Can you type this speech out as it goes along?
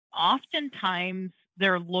oftentimes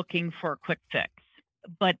they're looking for a quick fix.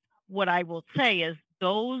 But what I will say is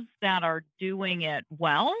those that are doing it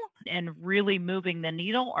well and really moving the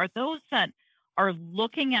needle are those that are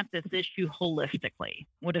looking at this issue holistically.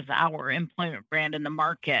 What is our employment brand in the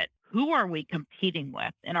market? Who are we competing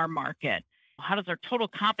with in our market? How does our total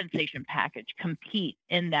compensation package compete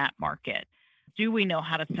in that market? Do we know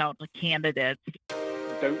how to sell to candidates?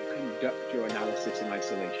 Don't conduct your analysis in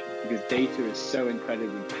isolation because data is so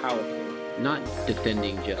incredibly powerful. Not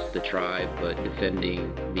defending just the tribe, but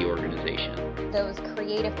defending the organization. Those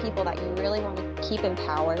creative people that you really want to keep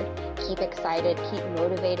empowered, keep excited, keep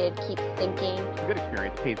motivated, keep thinking. A good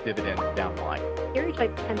experience pays dividends down the line.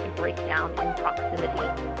 Stereotypes tend to break down in proximity.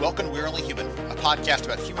 Welcome to We're Only Human, a podcast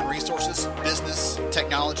about human resources, business,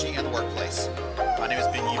 technology, and the workplace. My name is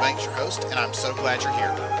Ben Eubanks, your host, and I'm so glad you're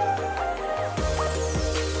here.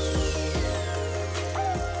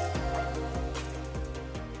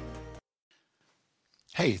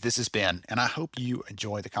 Hey, this is Ben, and I hope you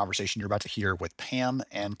enjoy the conversation you're about to hear with Pam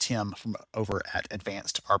and Tim from over at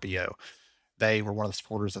Advanced RPO. They were one of the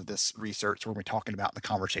supporters of this research we're going to be talking about in the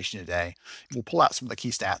conversation today. We'll pull out some of the key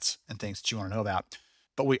stats and things that you want to know about,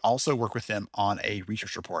 but we also work with them on a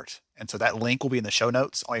research report. And so that link will be in the show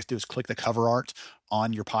notes. All you have to do is click the cover art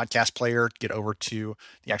on your podcast player, get over to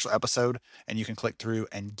the actual episode, and you can click through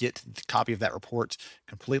and get the copy of that report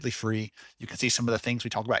completely free. You can see some of the things we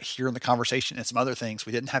talked about here in the conversation and some other things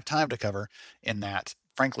we didn't have time to cover in that.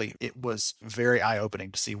 Frankly, it was very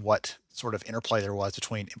eye-opening to see what sort of interplay there was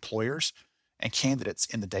between employers and candidates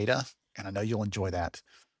in the data. And I know you'll enjoy that.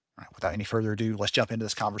 All right, without any further ado, let's jump into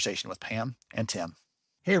this conversation with Pam and Tim.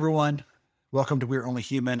 Hey, everyone. Welcome to We're Only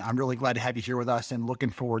Human. I'm really glad to have you here with us and looking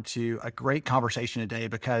forward to a great conversation today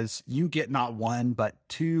because you get not one, but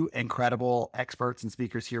two incredible experts and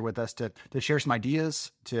speakers here with us to share some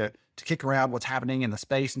ideas, to kick around what's happening in the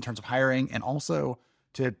space in terms of hiring, and also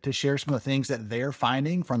to share some of the things that they're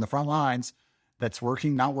finding from the front lines that's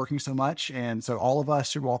working, not working so much. And so all of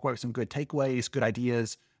us should walk away with some good takeaways, good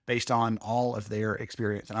ideas based on all of their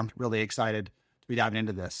experience. And I'm really excited to be diving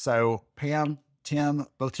into this. So Pam, Tim,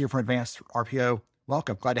 both here from Advanced RPO.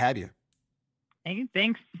 Welcome. Glad to have you. Hey,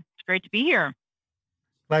 thanks. It's great to be here.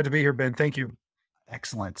 Glad to be here, Ben. Thank you.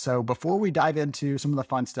 Excellent. So before we dive into some of the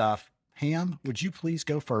fun stuff, Pam, would you please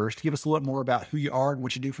go first? Give us a little more about who you are and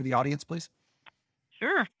what you do for the audience, please.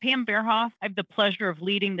 Sure. Pam Verhoff. I have the pleasure of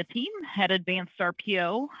leading the team at Advanced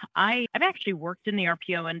RPO. I've actually worked in the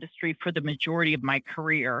RPO industry for the majority of my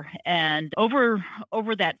career, and over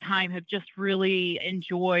that time have just really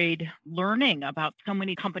enjoyed learning about so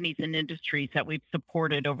many companies and industries that we've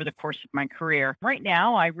supported over the course of my career. Right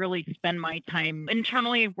now, I really spend my time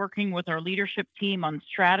internally working with our leadership team on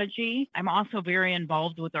strategy. I'm also very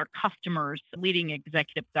involved with our customers, leading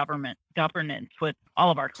executive governance with all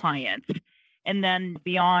of our clients. And then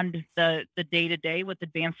beyond the day-to-day with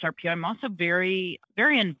Advanced RPO, I'm also very,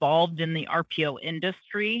 very involved in the RPO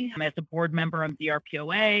industry. I'm as a board member of the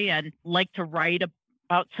RPOA and like to write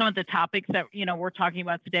about some of the topics that, we're talking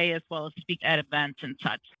about today, as well as speak at events and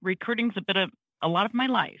such. Recruiting's a lot of my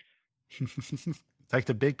life. Like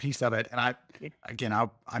the big piece of it. And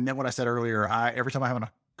I meant what I said earlier. Every time I have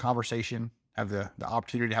a conversation, I have the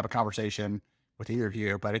opportunity to have a conversation with either of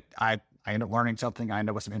you, but I end up learning something. I end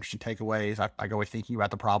up with some interesting takeaways. I go away thinking about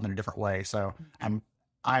the problem in a different way. So I'm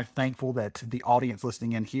thankful that the audience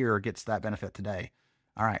listening in here gets that benefit today.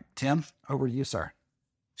 All right, Tim, over to you, sir.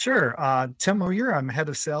 Sure. Tim Oyer, I'm head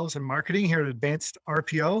of sales and marketing here at Advanced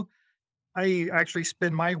RPO. I actually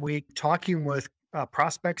spend my week talking with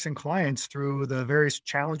prospects and clients through the various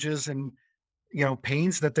challenges and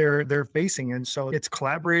pains that they're facing. And so it's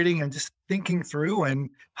collaborating and just thinking through and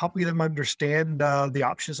helping them understand the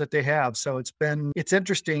options that they have. So it's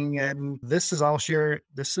interesting. And I'll share,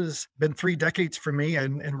 this has been 3 decades for me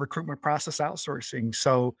in recruitment process outsourcing.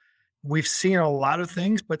 So we've seen a lot of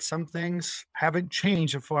things, but some things haven't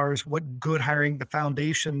changed as far as what good hiring, the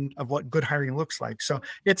foundation of what good hiring looks like. So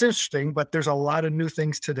it's interesting, but there's a lot of new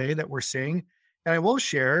things today that we're seeing. And I will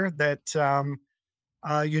share that,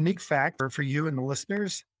 a unique fact for you and the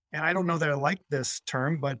listeners, and I don't know that I like this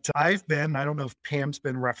term, but I don't know if Pam's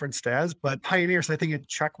been referenced as, but pioneers, I think in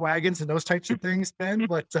truck wagons and those types of things, Ben,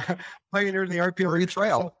 but pioneer in the RPO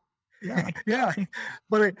trail. So, yeah.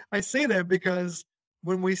 But I say that because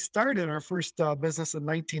when we started our first business in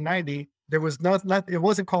 1990, there was it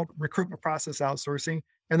wasn't called recruitment process outsourcing,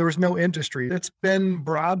 and there was no industry. It's been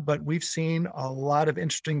broad, but we've seen a lot of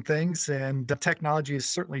interesting things, and the technology has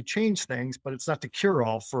certainly changed things, but it's not the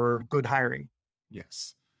cure-all for good hiring.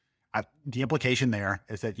 Yes. The implication there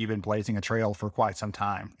is that you've been blazing a trail for quite some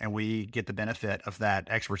time, and we get the benefit of that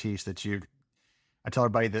expertise that you I tell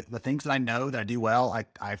everybody that the things that I know that I do well,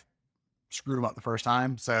 I've screwed them up the first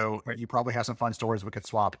time. So you probably have some fun stories we could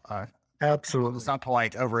swap. Absolutely. At some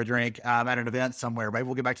point over a drink at an event somewhere. Maybe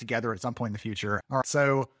we'll get back together at some point in the future. All right.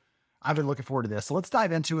 So I've been looking forward to this. So let's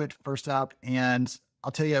dive into it first up. And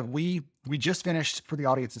I'll tell you, we just finished, for the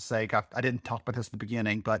audience's sake, I didn't talk about this at the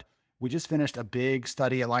beginning, but we just finished a big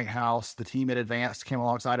study at Lighthouse. The team at Advanced came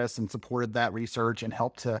alongside us and supported that research and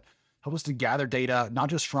helped us to gather data, not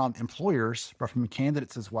just from employers, but from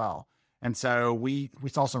candidates as well. And so we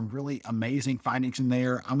saw some really amazing findings in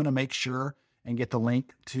there. I'm going to make sure and get the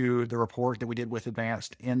link to the report that we did with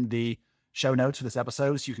Advanced in the show notes for this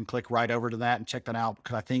episode. So you can click right over to that and check that out,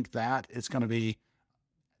 because I think that is going to be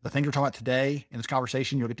the things we're talking about today in this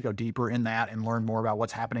conversation. You'll get to go deeper in that and learn more about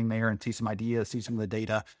what's happening there and see some ideas, see some of the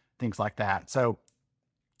data, things like that. So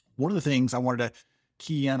one of the things I wanted to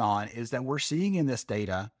key in on is that we're seeing in this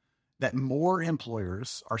data that more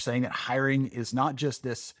employers are saying that hiring is not just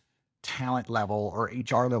this talent level or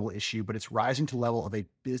HR level issue, but it's rising to the level of a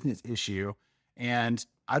business issue. And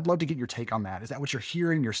I'd love to get your take on that. Is that what you're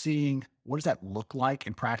hearing, you're seeing? What does that look like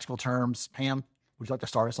in practical terms? Pam, would you like to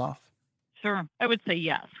start us off? Sure. I would say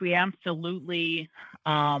yes. We absolutely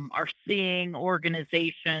are seeing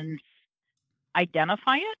organizations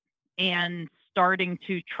identify it and starting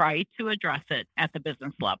to try to address it at the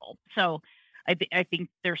business level. So I think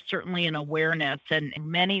there's certainly an awareness, and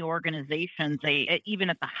many organizations, even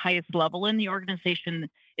at the highest level in the organization,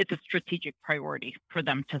 it's a strategic priority for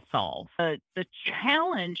them to solve. The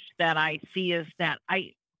challenge that I see is that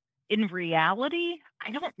in reality,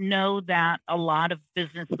 I don't know that a lot of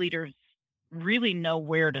business leaders really know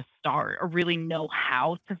where to start or really know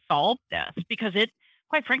how to solve this, because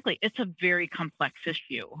quite frankly, it's a very complex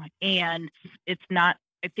issue. And it's not,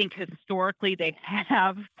 I think historically they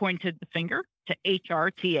have pointed the finger to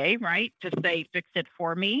HRTA, right? To say, fix it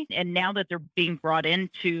for me. And now that they're being brought in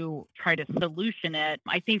to try to solution it,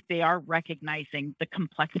 I think they are recognizing the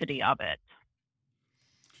complexity of it.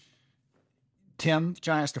 Tim,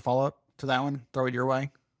 can I ask a follow-up to that one? Throw it your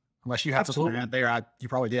way? Unless you have something out there. You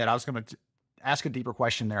probably did. I was going to ask a deeper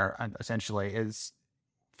question there, essentially, is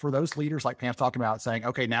for those leaders like Pam's talking about saying,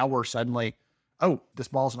 okay, now we're suddenly, this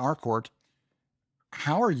ball's in our court.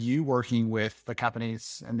 How are you working with the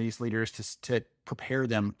companies and these leaders to prepare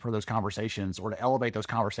them for those conversations or to elevate those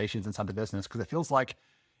conversations inside the business? Because it feels like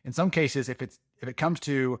in some cases, if it comes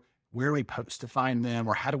to where do we post to find them,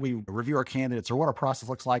 or how do we review our candidates, or what our process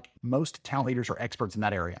looks like, most talent leaders are experts in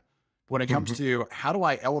that area. When it comes to how do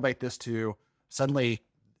I elevate this to suddenly,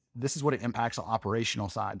 this is what it impacts on operational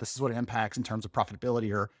side. This is what it impacts in terms of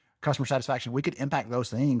profitability or customer satisfaction. We could impact those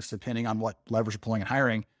things depending on what levers you're pulling and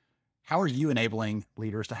hiring. How are you enabling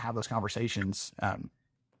leaders to have those conversations on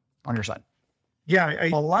your side? Yeah,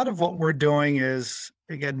 a lot of what we're doing is,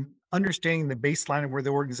 again, understanding the baseline of where the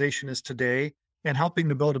organization is today and helping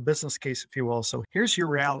to build a business case, if you will. So here's your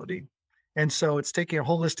reality. And so it's taking a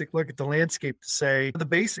holistic look at the landscape to say the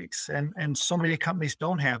basics. And so many companies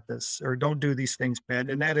don't have this or don't do these things, Ben.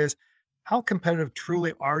 And that is, how competitive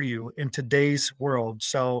truly are you in today's world?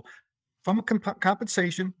 So from a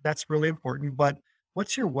compensation, that's really important. But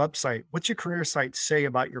what's your website? What's your career site say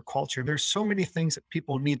about your culture? There's so many things that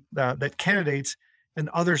people need, that candidates and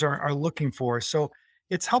others are looking for. So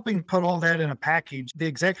it's helping put all that in a package. The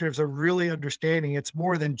executives are really understanding it's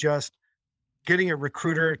more than just getting a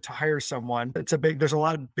recruiter to hire someone. There's a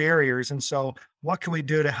lot of barriers. And so what can we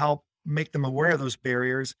do to help make them aware of those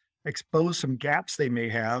barriers, expose some gaps they may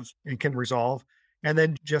have and can resolve, and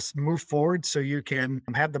then just move forward so you can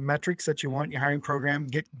have the metrics that you want in your hiring program,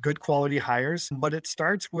 get good quality hires. But it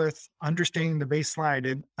starts with understanding the baseline.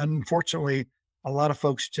 And unfortunately, a lot of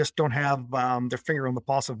folks just don't have their finger on the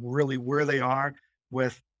pulse of really where they are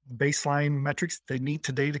with baseline metrics they need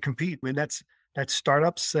today to compete. I mean, that's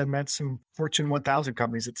startups and that's some Fortune 1000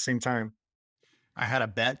 companies at the same time. I had a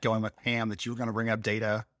bet going with Pam that you were going to bring up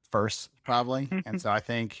data first, probably. And so I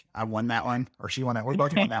think I won that one, or she won that. We're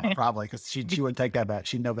both won that one, probably, because she wouldn't take that bet.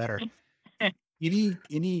 She'd know better.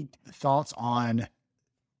 Any thoughts on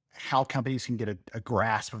how companies can get a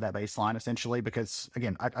grasp of that baseline, essentially? Because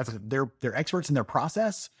again, they're experts in their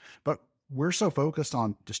process, but we're so focused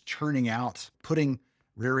on just churning out, putting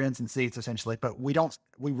rear ends in seats, essentially. But we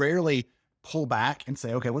rarely pull back and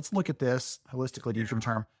say, okay, let's look at this holistically, to use your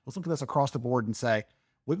term. Let's look at this across the board and say,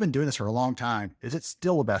 we've been doing this for a long time. Is it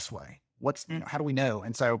still the best way? How do we know?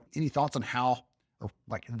 And so any thoughts on how, or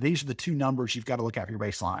like, these are the two numbers you've got to look at for your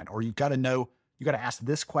baseline, or you've got to know, you got to ask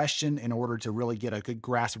this question in order to really get a good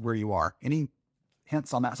grasp of where you are. Any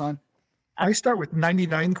hints on that side? I start with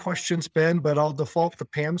 99 questions, Ben, but I'll default to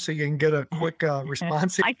Pam so you can get a quick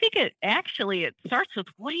response. I think it starts with,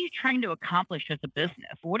 what are you trying to accomplish as a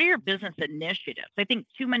business? What are your business initiatives? I think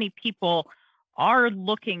too many people are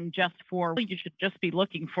looking you should just be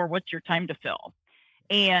looking for what's your time to fill.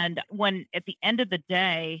 And when at the end of the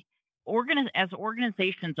day, as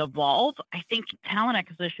organizations evolve, I think talent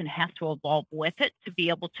acquisition has to evolve with it to be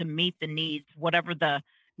able to meet the needs, whatever the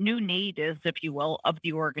new need is, if you will, of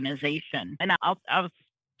the organization. And I'll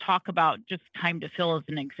talk about just time to fill as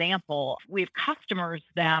an example. We have customers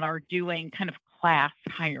that are doing kind of class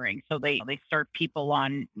hiring. So they start people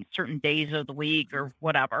on certain days of the week or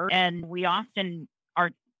whatever. And we often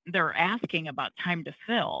they're asking about time to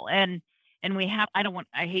fill. And we have,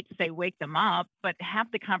 I hate to say wake them up, but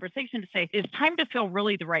have the conversation to say, is time to fill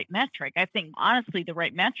really the right metric? I think honestly, the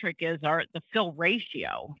right metric is the fill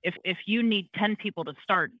ratio. If you need 10 people to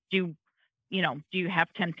start, do you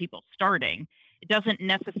have 10 people starting? It doesn't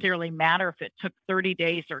necessarily matter if it took 30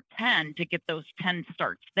 days or 10 to get those 10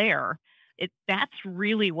 starts there. That's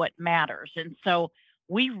really what matters. And so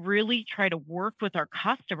we really try to work with our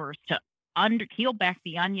customers to peel back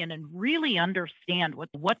the onion and really understand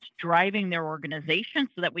what's driving their organization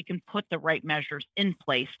so that we can put the right measures in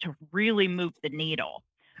place to really move the needle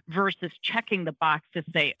versus checking the box to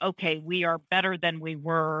say, okay, we are better than we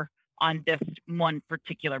were on this one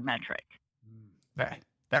particular metric.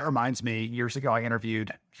 That reminds me, years ago, I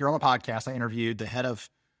interviewed here on the podcast, the head of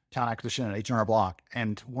talent acquisition at H&R Block.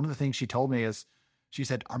 And one of the things she told me is, she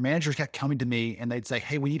said, our managers kept coming to me and they'd say,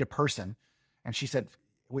 hey, we need a person. And she said,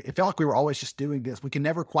 it felt like we were always just doing this. We can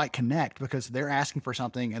never quite connect because they're asking for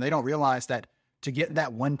something and they don't realize that to get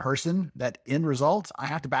that one person, that end result, I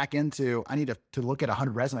have to I need to look at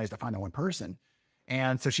 100 resumes to find that one person.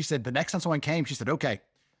 And so she said, the next time someone came, she said, okay,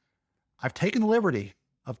 I've taken the liberty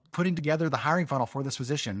of putting together the hiring funnel for this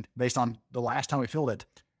position based on the last time we filled it.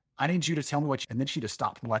 I need you to tell me and then she just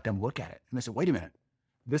stopped and let them look at it. And they said, wait a minute,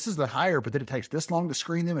 this is the hire, but then it takes this long to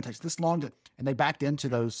screen them. It takes this long and they backed into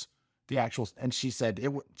the actuals. And she said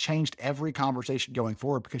it changed every conversation going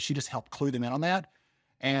forward because she just helped clue them in on that.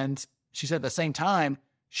 And she said at the same time,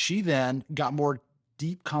 she then got more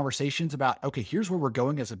deep conversations about, okay, here's where we're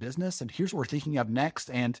going as a business and here's what we're thinking of next.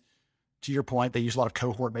 And to your point, they use a lot of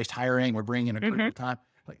cohort-based hiring. We're bringing in a group at a time.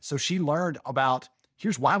 So she learned about,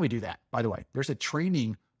 here's why we do that. By the way, there's a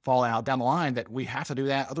training fallout down the line that we have to do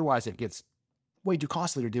that. Otherwise it gets way too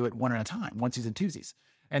costly to do it one at a time, onesies and twosies.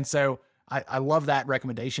 And so I love that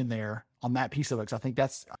recommendation there on that piece of it. Cause I think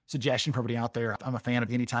that's a suggestion for everybody out there. I'm a fan of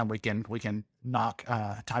any time we can knock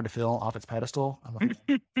time to fill off its pedestal. I'm a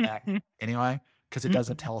fan of that anyway, because it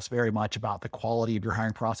doesn't tell us very much about the quality of your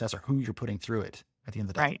hiring process or who you're putting through it at the end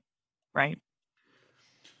of the day. Right.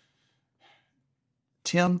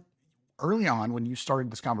 Tim, early on when you started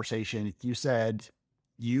this conversation, you said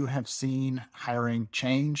you have seen hiring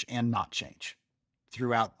change and not change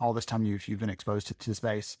throughout all this time you've been exposed to the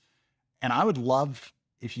space. And I would love,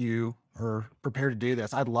 if you are prepared to do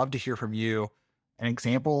this, I'd love to hear from you an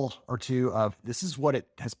example or two of this is what it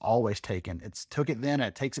has always taken. It's took it then, and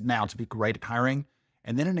it takes it now to be great at hiring.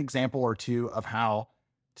 And then an example or two of how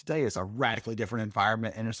today is a radically different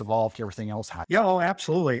environment and it's evolved to everything else. Yeah, oh,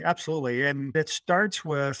 absolutely. Absolutely. And it starts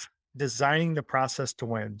with designing the process to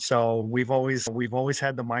win. So we've always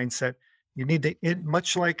had the mindset, you need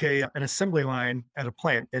much like an assembly line at a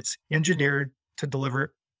plant, it's engineered to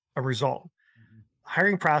deliver a result.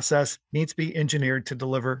 Hiring process needs to be engineered to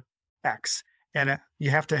deliver X. And you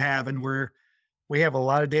have to have, and we have a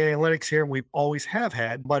lot of data analytics here. We always have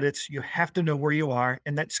had, but you have to know where you are,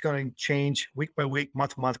 and that's going to change week by week,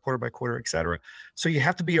 month by month, quarter by quarter, et cetera. So you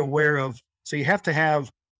have to be aware so you have to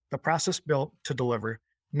have the process built to deliver.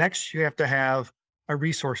 Next, you have to have a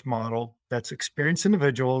resource model that's experienced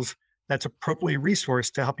individuals that's appropriately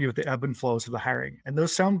resourced to help you with the ebb and flows of the hiring. And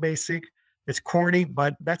those sound basic. It's corny,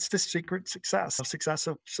 but that's the secret of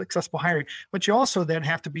successful hiring. But you also then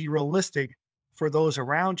have to be realistic for those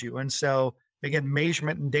around you. And so again,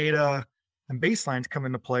 measurement and data and baselines come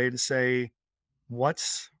into play to say, what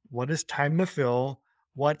is time to fill?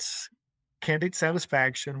 What's candidate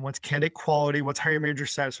satisfaction? What's candidate quality? What's hiring manager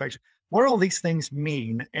satisfaction? What do all these things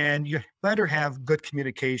mean? And you better have good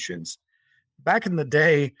communications. Back in the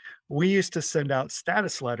day, we used to send out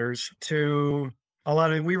status letters to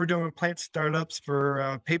we were doing plant startups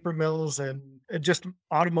for paper mills and just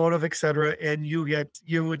automotive, et cetera. And you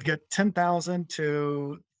would get 10,000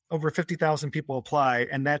 to over 50,000 people apply.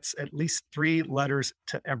 And that's at least 3 letters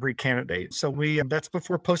to every candidate. So that's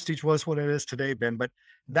before postage was what it is today, Ben, but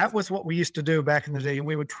that was what we used to do back in the day. And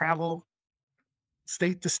we would travel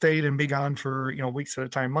state to state and be gone for, weeks at a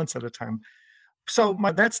time, months at a time.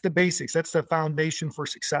 That's the basics. That's the foundation for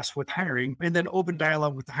success with hiring, and then open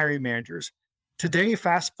dialogue with the hiring managers. Today,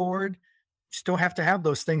 fast forward, still have to have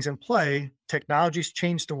those things in play. Technology's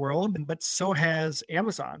changed the world, but so has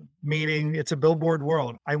Amazon, meaning it's a billboard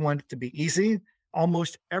world. I want it to be easy.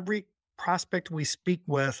 Almost every prospect we speak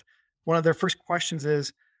with, one of their first questions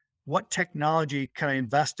is, what technology can I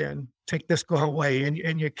invest in to make this go away?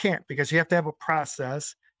 And you can't, because you have to have a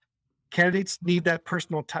process. Candidates need that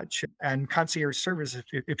personal touch and concierge service,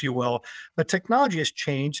 if you will. But technology has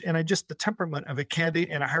changed, and the temperament of a candidate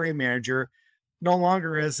and a hiring manager no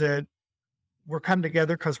longer is it, we're coming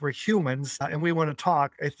together because we're humans and we want to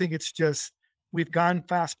talk. I think it's just, we've gone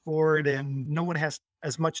fast forward and no one has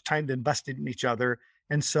as much time to invest in each other.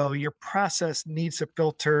 And so your process needs to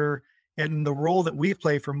filter. And the role that we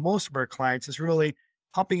play for most of our clients is really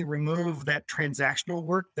helping remove that transactional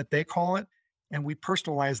work that they call it. And we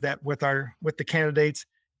personalize that with the candidates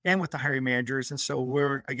and with the hiring managers. And so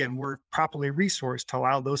we're properly resourced to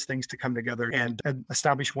allow those things to come together and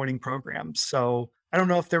establish winning programs. So I don't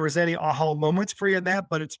know if there was any aha moments for you in that,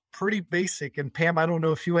 but it's pretty basic. And Pam, I don't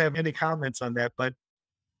know if you have any comments on that, but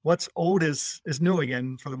what's old is new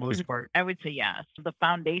again for the most part. I would say yes. The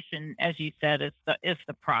foundation, as you said, is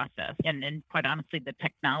the process and quite honestly, the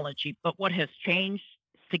technology. But what has changed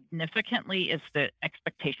significantly is the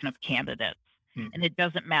expectation of candidates. And it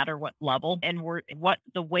doesn't matter what level. And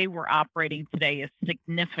the way we're operating today is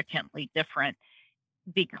significantly different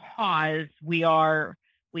because we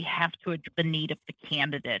have to address the need of the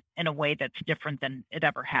candidate in a way that's different than it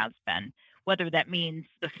ever has been. Whether that means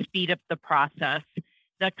the speed of the process,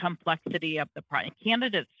 the complexity of the project.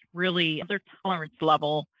 Candidates really, their tolerance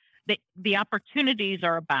level, the opportunities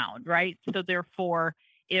are abound, right? So therefore,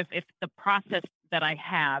 if the process that I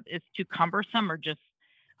have is too cumbersome or just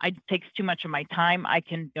it takes too much of my time, I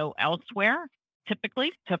can go elsewhere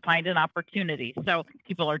typically to find an opportunity. So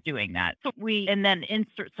people are doing that.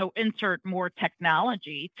 So insert more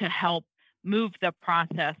technology to help move the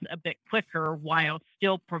process a bit quicker while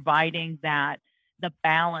still providing the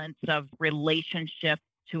balance of relationship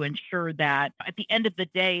to ensure that at the end of the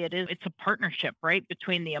day, it's a partnership, right,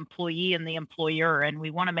 between the employee and the employer. And we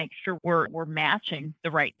want to make sure we're matching the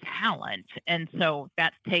right talent. And so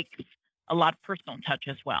that takes a lot of personal touch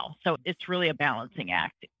as well. So it's really a balancing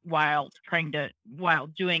act while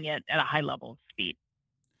doing it at a high level of speed.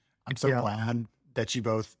 I'm so glad that you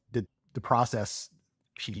both did the process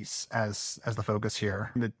piece as the focus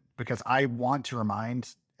here, because I want to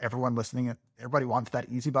remind everyone listening, everybody wants that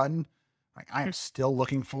easy button. Like, I am still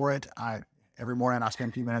looking for it. Every morning I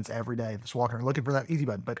spend a few minutes every day just walking around looking for that easy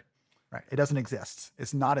button, but it doesn't exist.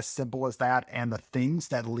 It's not as simple as that. And the things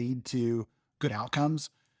that lead to good outcomes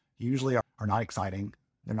usually are not exciting.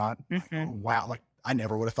 They're not wow, like I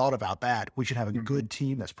never would have thought about that. We should have a good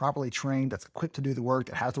team that's properly trained, that's equipped to do the work,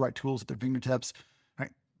 that has the right tools at their fingertips.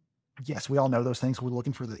 Right? Yes, we all know those things. We're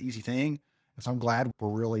looking for the easy thing. And so I'm glad we're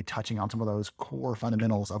really touching on some of those core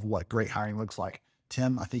fundamentals of what great hiring looks like.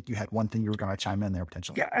 Tim, I think you had one thing you were going to chime in there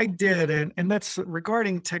potentially. Yeah, I did. And that's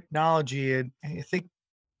regarding technology. And I think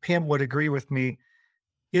Pam would agree with me.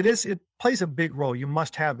 It plays a big role. You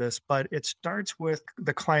must have this, but it starts with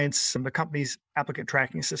the client's and the company's applicant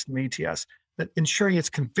tracking system, ATS, that ensuring it's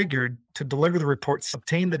configured to deliver the reports,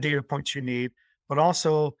 obtain the data points you need, but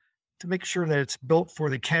also to make sure that it's built for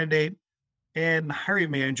the candidate and the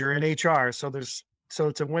hiring manager and HR. So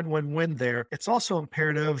it's a win-win-win there. It's also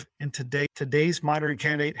imperative in today's modern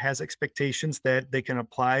candidate has expectations that they can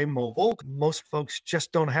apply mobile. Most folks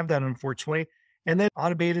just don't have that, unfortunately. And then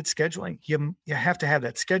automated scheduling. You have to have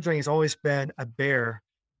that. Scheduling has always been a bear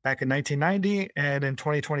back in 1990 and in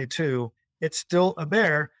 2022. It's still a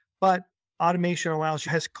bear, but automation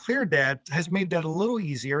has cleared that, has made that a little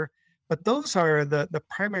easier. But those are the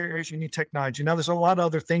primary areas you need technology. Now, there's a lot of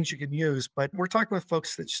other things you can use, but we're talking with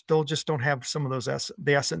folks that still just don't have some of those,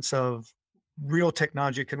 the essence of real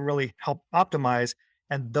technology can really help optimize.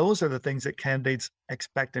 And those are the things that candidates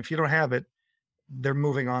expect. If you don't have it, they're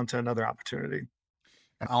moving on to another opportunity.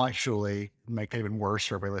 And I'll actually make it even worse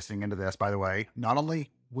for everybody listening into this, by the way. Not only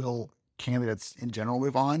will candidates in general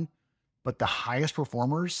move on, but the highest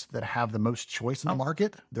performers that have the most choice in the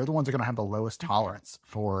market, they're the ones that are going to have the lowest tolerance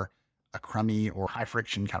for a crummy or high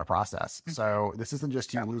friction kind of process. So this isn't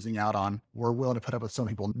just you losing out on, we're willing to put up with some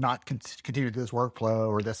people not continue to do this workflow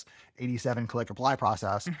or this 87 click apply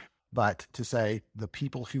process, but to say the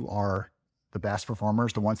people who are the best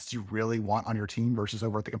performers, the ones that you really want on your team versus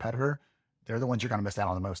over at the competitor, they're the ones you're going to miss out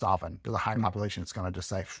on the most often. There's a high population that's going to just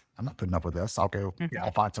say, I'm not putting up with this. I'll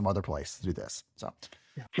find some other place to do this. So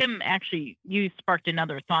Tim, actually, you sparked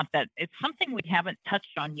another thought that it's something we haven't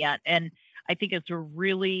touched on yet. And I think is a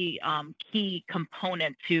really key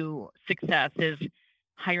component to success is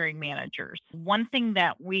hiring managers. One thing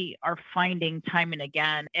that we are finding time and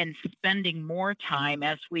again and spending more time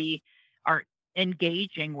as we are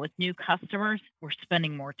engaging with new customers, we're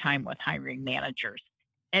spending more time with hiring managers,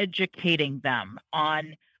 educating them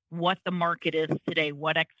on what the market is today,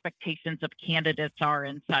 what expectations of candidates are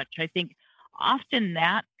and such. I think often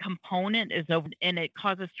that component is over and it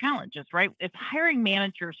causes challenges, right? If hiring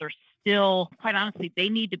managers are still, quite honestly, they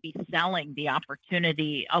need to be selling the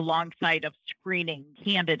opportunity alongside of screening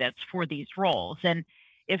candidates for these roles. And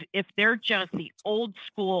if they're just the old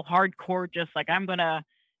school hardcore, just like I'm gonna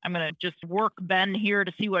just work Ben here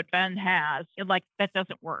to see what Ben has, like that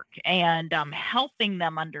doesn't work. And helping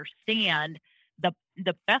them understand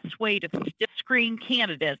the best way to screen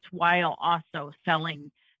candidates while also selling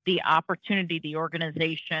the opportunity, the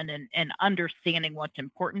organization, and understanding what's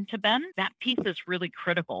important to Ben, that piece is really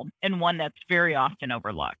critical and one that's very often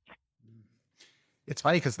overlooked. It's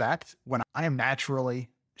funny because when I am naturally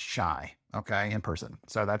shy, okay, in person.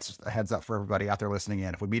 So that's a heads up for everybody out there listening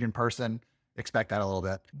in. If we meet in person, expect that a little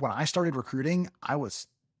bit. When I started recruiting, I was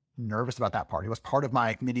nervous about that part. It was part of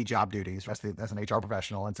my mini job duties as an HR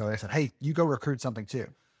professional. And so they said, hey, you go recruit something too.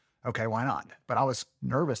 Okay, why not? But I was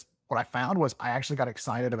nervous. What I found was I actually got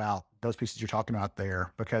excited about those pieces you're talking about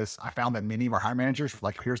there because I found that many of our hiring managers were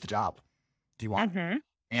like, here's the job. Do you want it?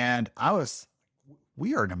 And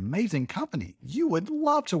we are an amazing company. You would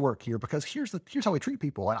love to work here because here's how we treat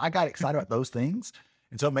people. And I got excited about those things.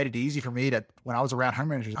 And so it made it easy for me to, when I was around hiring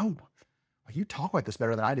managers, you talk about this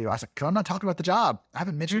better than I do. I said, because I'm not talking about the job. I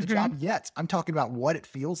haven't mentioned the job yet. I'm talking about what it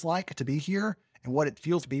feels like to be here and what it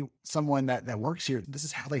feels to be someone that works here. This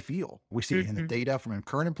is how they feel. We see it in the data from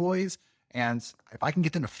current employees. And if I can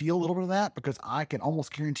get them to feel a little bit of that, because I can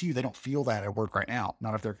almost guarantee you they don't feel that at work right now,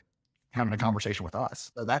 not if they're having a conversation with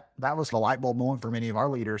us. So that was the light bulb moment for many of our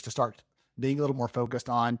leaders to start being a little more focused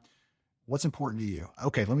on what's important to you.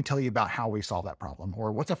 Okay, let me tell you about how we solve that problem.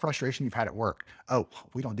 Or what's a frustration you've had at work? Oh,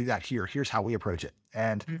 we don't do that here. Here's how we approach it.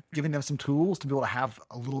 And giving them some tools to be able to have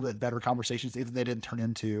a little bit better conversations, even if they didn't turn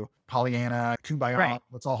into Pollyanna, kumbaya,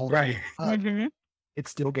 let's all hold it. It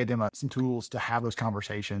still gave them some tools to have those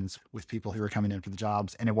conversations with people who are coming in for the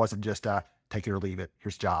jobs. And it wasn't just take it or leave it.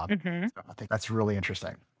 Here's a job. So I think that's really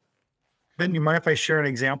interesting. Ben, you mind if I share an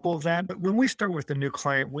example of that? But when we start with a new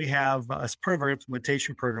client, we have, as part of our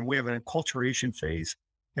implementation program, we have an acculturation phase.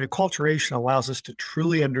 And acculturation allows us to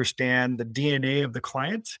truly understand the DNA of the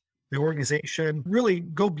client, the organization, really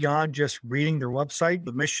go beyond just reading their website,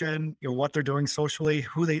 the mission, what they're doing socially,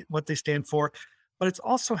 what they stand for. But it's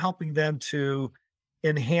also helping them to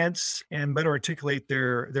enhance and better articulate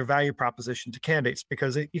their value proposition to candidates,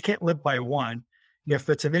 because you can't live by one. If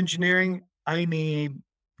it's an engineering, I need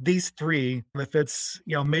these three. If it's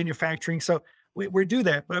manufacturing, so we do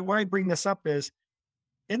that. But why I bring this up is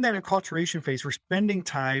in that acculturation phase, we're spending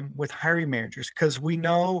time with hiring managers because we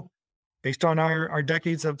know, based on our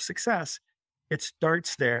decades of success, it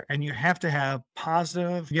starts there. And you have to have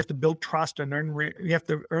positive. You have to build trust and you have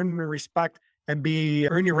to earn the respect and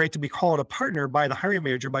earn your right to be called a partner by the hiring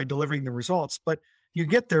manager by delivering the results. But you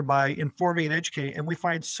get there by informing and educating. And we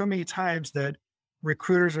find so many times that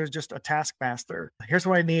recruiters are just a taskmaster. Here's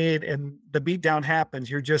what I need. And the beatdown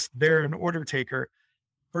happens. You're just there, an order taker,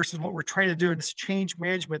 versus what we're trying to do. And this change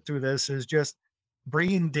management through this is just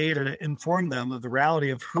bringing data to inform them of the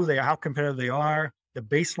reality of who they are, how competitive they are, the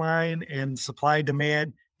baseline and supply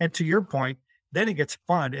demand. And to your point, then it gets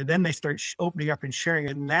fun. And then they start opening up and sharing.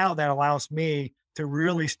 And now that allows me to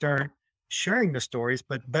really start sharing the stories,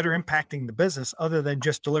 but better impacting the business other than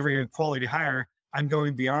just delivering a quality hire. I'm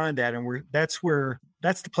going beyond that. And that's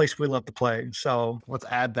the place we love to play. So let's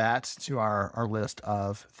add that to our list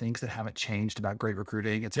of things that haven't changed about great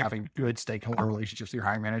recruiting. It's having good stakeholder relationships with your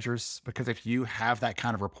hiring managers, because if you have that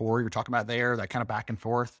kind of rapport you're talking about there, that kind of back and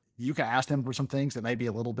forth, you can ask them for some things that may be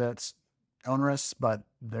a little bit onerous, but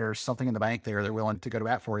there's something in the bank there. They're willing to go to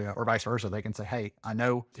bat for you, or vice versa. They can say, hey, I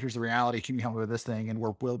know here's the reality. Can you help me with this thing? And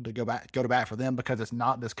we're willing to go to bat for them, because it's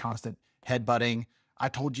not this constant headbutting. I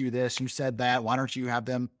told you this, you said that. Why don't you have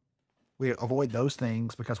them? We avoid those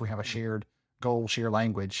things because we have a shared goal, shared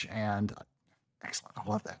language, and excellent. I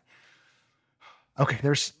love that. Okay.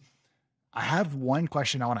 I have one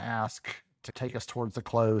question I want to ask to take us towards the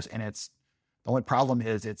close, and the only problem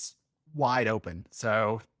is it's wide open.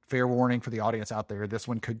 So fair warning for the audience out there. This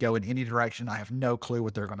one could go in any direction. I have no clue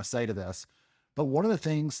what they're going to say to this, but one of the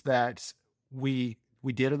things that we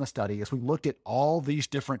did in the study is we looked at all these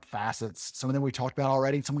different facets. Some of them we talked about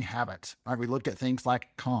already, some we haven't. Right? We looked at things like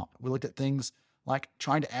comp. We looked at things like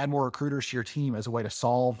trying to add more recruiters to your team as a way to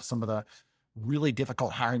solve some of really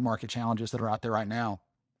difficult hiring market challenges that are out there right now.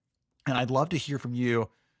 And I'd love to hear from you.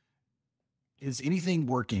 Is anything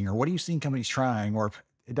working, or what are you seeing companies trying? Or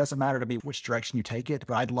it doesn't matter to me which direction you take it,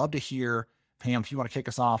 but I'd love to hear, Pam, if you want to kick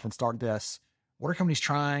us off and start this, what are companies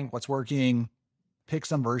trying? What's working? Pick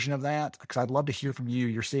some version of that, because I'd love to hear from you.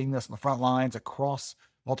 You're seeing this on the front lines across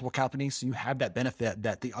multiple companies. So you have that benefit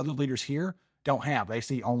that the other leaders here don't have. They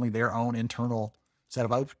see only their own internal set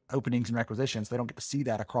of openings and requisitions. They don't get to see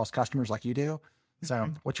that across customers like you do. So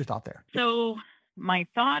what's your thought there? So my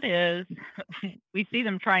thought is we see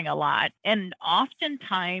them trying a lot, and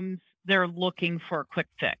oftentimes they're looking for a quick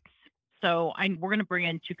fix. So we're going to bring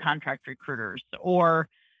in 2 contract recruiters, or,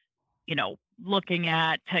 looking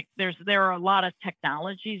at tech. There are a lot of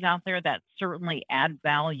technologies out there that certainly add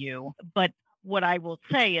value. But what I will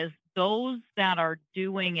say is those that are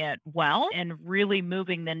doing it well and really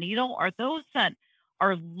moving the needle are those that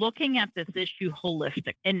are looking at this issue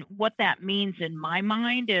holistic. And what that means in my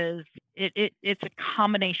mind is it's a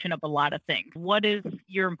combination of a lot of things. What is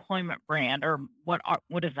your employment brand, or what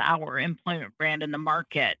is our employment brand in the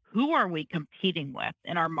market? Who are we competing with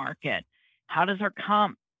in our market? How does our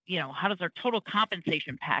total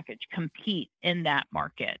compensation package compete in that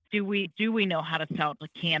market? Do we know how to sell to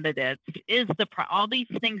candidates? All these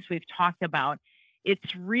things we've talked about, it's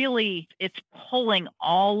pulling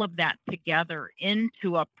all of that together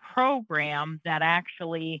into a program that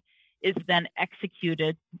actually is then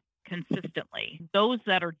executed consistently. Those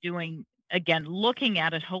that are doing, again, looking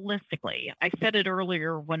at it holistically. I said it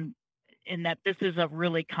earlier in that this is a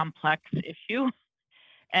really complex issue.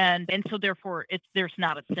 And so therefore there's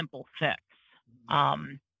not a simple fix.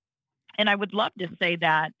 And I would love to say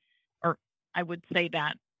that, I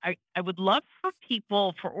would love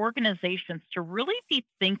for organizations to really be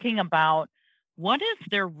thinking about what is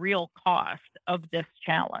their real cost of this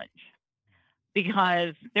challenge,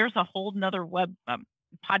 because there's a whole nother web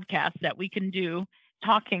podcast that we can do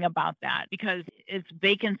talking about that, because if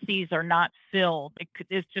vacancies are not filled,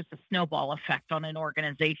 it's just a snowball effect on an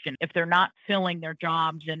organization. If they're not filling their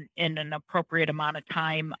jobs in an appropriate amount of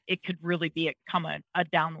time, it could really become a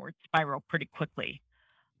downward spiral pretty quickly.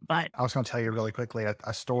 But I was going to tell you really quickly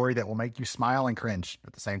a story that will make you smile and cringe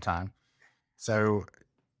at the same time. So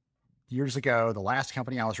years ago, the last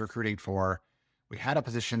company I was recruiting for, we had a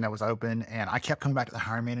position that was open, and I kept coming back to the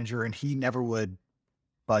hiring manager, and he never would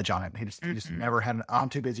budge on it. He just never had I'm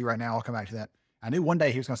too busy right now. I'll come back to that. I knew one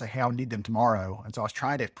day he was going to say, hey, I'll need them tomorrow. And so I was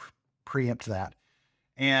trying to preempt that.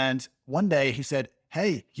 And one day he said,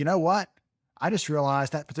 hey, you know what? I just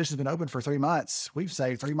realized that position's been open for 3 months. We've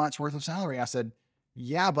saved 3 months worth of salary. I said,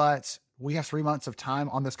 yeah, but we have 3 months of time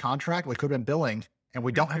on this contract. We could have been billing, and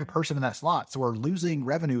we don't have a person in that slot. So we're losing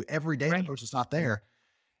revenue every day. That person's not there.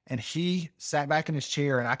 And he sat back in his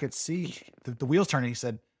chair, and I could see the wheels turning. He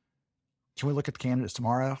said, can we look at the candidates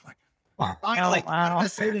tomorrow? Like, finally, I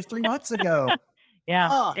said this 3 months ago.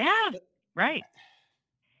 Yeah. Right.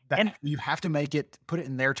 And you have to put it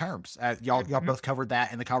in their terms. Y'all both covered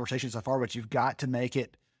that in the conversation so far, but you've got to make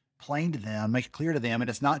it plain to them, make it clear to them. And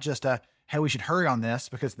it's not just hey, we should hurry on this,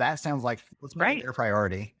 because that sounds like let's make it their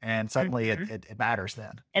priority. And suddenly it matters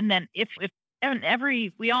then. And then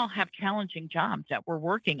we all have challenging jobs that we're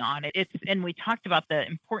working on. And we talked about the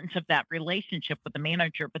importance of that relationship with the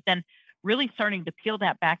manager, but then really starting to peel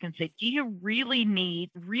that back and say, do you really need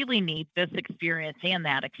this experience and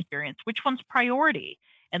that experience? Which one's priority?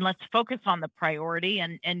 And let's focus on the priority,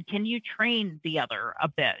 and can you train the other a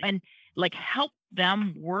bit and help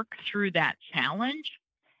them work through that challenge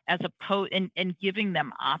as opposed and giving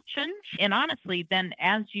them options. And honestly, then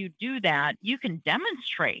as you do that, you can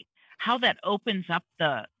demonstrate how that opens up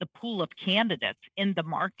the pool of candidates in the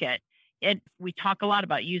market. And we talk a lot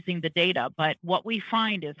about using the data, but what we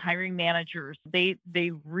find is hiring managers, they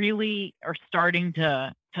really are starting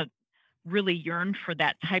to really yearn for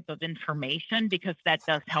that type of information, because that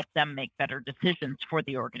does help them make better decisions for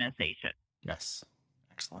the organization. Yes.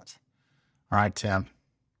 Excellent. All right, Tim,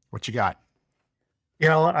 what you got?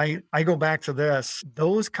 I go back to this.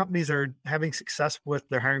 Those companies are having success with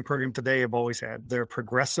their hiring program today, have always had. They're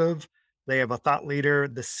progressive. They have a thought leader.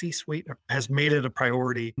 The C-suite has made it a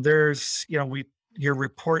priority. There's, your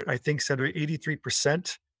report, I think, said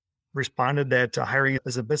 83% responded that hiring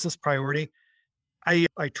is a business priority. I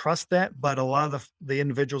trust that, but a lot of the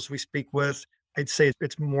individuals we speak with, I'd say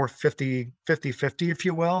it's more 50, if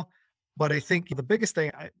you will. But I think the biggest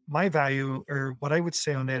thing, my value, or what I would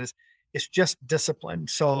say on that is, it's just discipline.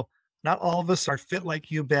 So not all of us are fit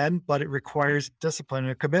like you, Ben, but it requires discipline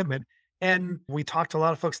and a commitment. And we talked to a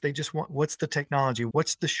lot of folks, they just want, what's the technology?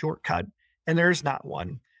 What's the shortcut? And there's not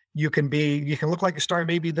one. You can look like a star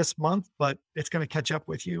maybe this month, but it's going to catch up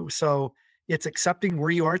with you. So, It's accepting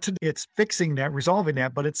where you are today. It's fixing that, resolving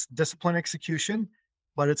that, but it's discipline execution,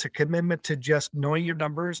 but it's a commitment to just knowing your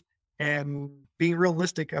numbers and being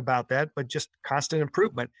realistic about that, but just constant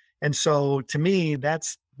improvement. And so to me,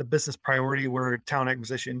 that's the business priority where talent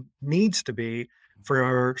acquisition needs to be.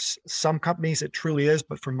 For some companies, it truly is,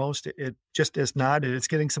 but for most, it just is not. And it's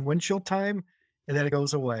getting some windshield time and then it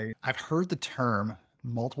goes away. I've heard the term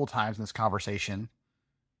multiple times in this conversation,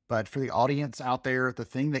 but for the audience out there, the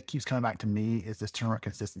thing that keeps coming back to me is this term of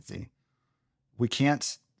consistency.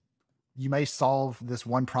 You may solve this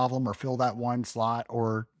one problem or fill that one slot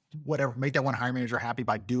or whatever, make that one hiring manager happy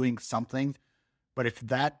by doing something. But if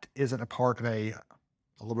that isn't a part of a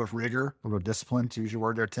little bit of rigor, a little bit of discipline, to use your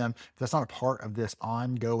word there, Tim, if that's not a part of this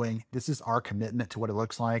ongoing, this is our commitment to what it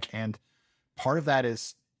looks like. And part of that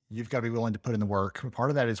is you've got to be willing to put in the work. Part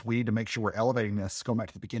of that is we need to make sure we're elevating this, going back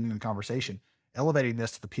to the beginning of the conversation, elevating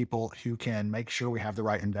this to the people who can make sure we have the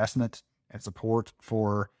right investment and support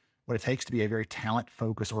for what it takes to be a very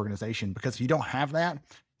talent-focused organization. Because if you don't have that,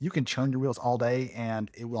 you can churn your wheels all day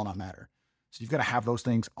and it will not matter. So you've got to have those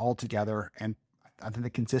things all together. And I think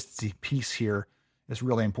the consistency piece here is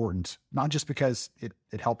really important, not just because it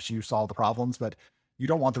helps you solve the problems, but you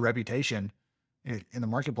don't want the reputation in the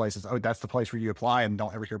marketplace is, oh, that's the place where you apply and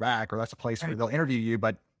don't ever hear back, or that's the place where they'll interview you,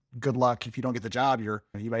 but good luck if you don't get the job, you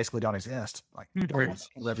basically don't exist. Like, you don't want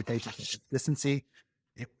reputation, consistency.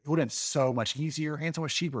 It would have been so much easier and so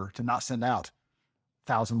much cheaper to not send out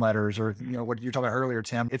 1,000 letters or, what you're talking about earlier,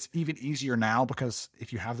 Tim. It's even easier now because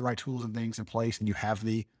if you have the right tools and things in place and you have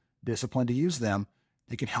the discipline to use them,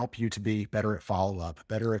 it can help you to be better at follow-up,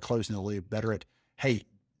 better at closing the loop, better at, hey,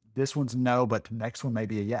 this one's no, but the next one may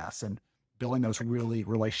be a yes. And building those really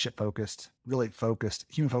relationship-focused, really focused,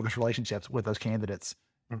 human-focused relationships with those candidates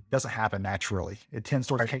doesn't happen naturally. It tends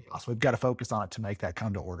towards chaos. We've got to focus on it to make that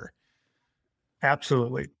come to order.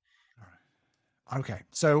 Absolutely. All right. Okay.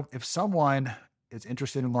 So if someone is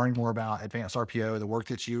interested in learning more about advanced RPO, the work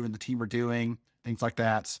that you and the team are doing, things like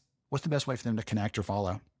that, what's the best way for them to connect or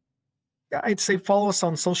follow? I'd say follow us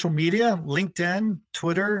on social media, LinkedIn,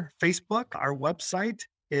 Twitter, Facebook. Our website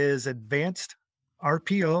is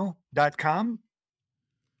advancedrpo.com.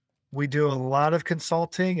 We do a lot of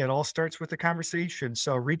consulting. It all starts with a conversation.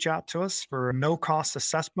 So reach out to us for a no-cost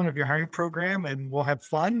assessment of your hiring program, and we'll have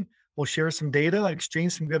fun. We'll share some data,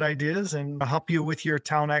 exchange some good ideas, and help you with your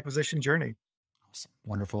talent acquisition journey. Awesome.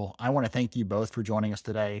 Wonderful. I want to thank you both for joining us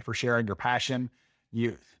today, for sharing your passion.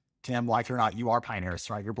 Tim, like it or not, you are pioneers,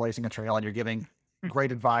 right? You're blazing a trail and you're giving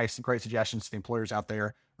great advice and great suggestions to the employers out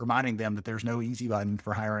there, reminding them that there's no easy button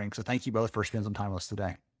for hiring. So thank you both for spending some time with us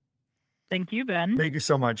today. Thank you, Ben. Thank you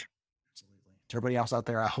so much. Absolutely. To everybody else out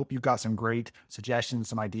there, I hope you've got some great suggestions,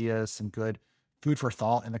 some ideas, some good food for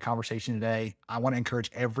thought in the conversation today. I want to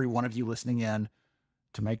encourage every one of you listening in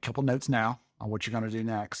to make a couple notes now on what you're going to do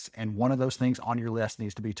next. And one of those things on your list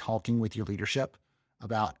needs to be talking with your leadership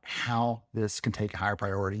about how this can take a higher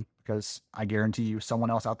priority, because I guarantee you someone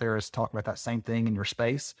else out there is talking about that same thing in your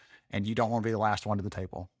space, and you don't want to be the last one to the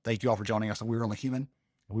table. Thank you all for joining us on We're Only Human,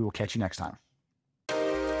 and we will catch you next time.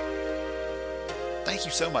 Thank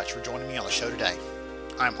you so much for joining me on the show today.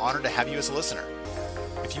 I'm honored to have you as a listener.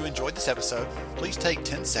 If you enjoyed this episode, please take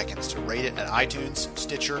 10 seconds to rate it at iTunes,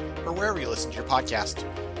 Stitcher, or wherever you listen to your podcast.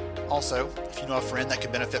 Also, if you know a friend that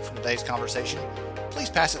could benefit from today's conversation, please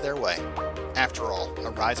pass it their way. After all,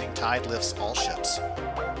 a rising tide lifts all ships.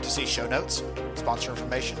 To see show notes, sponsor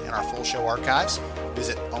information, and our full show archives,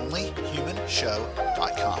 visit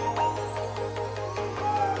onlyhumanshow.com.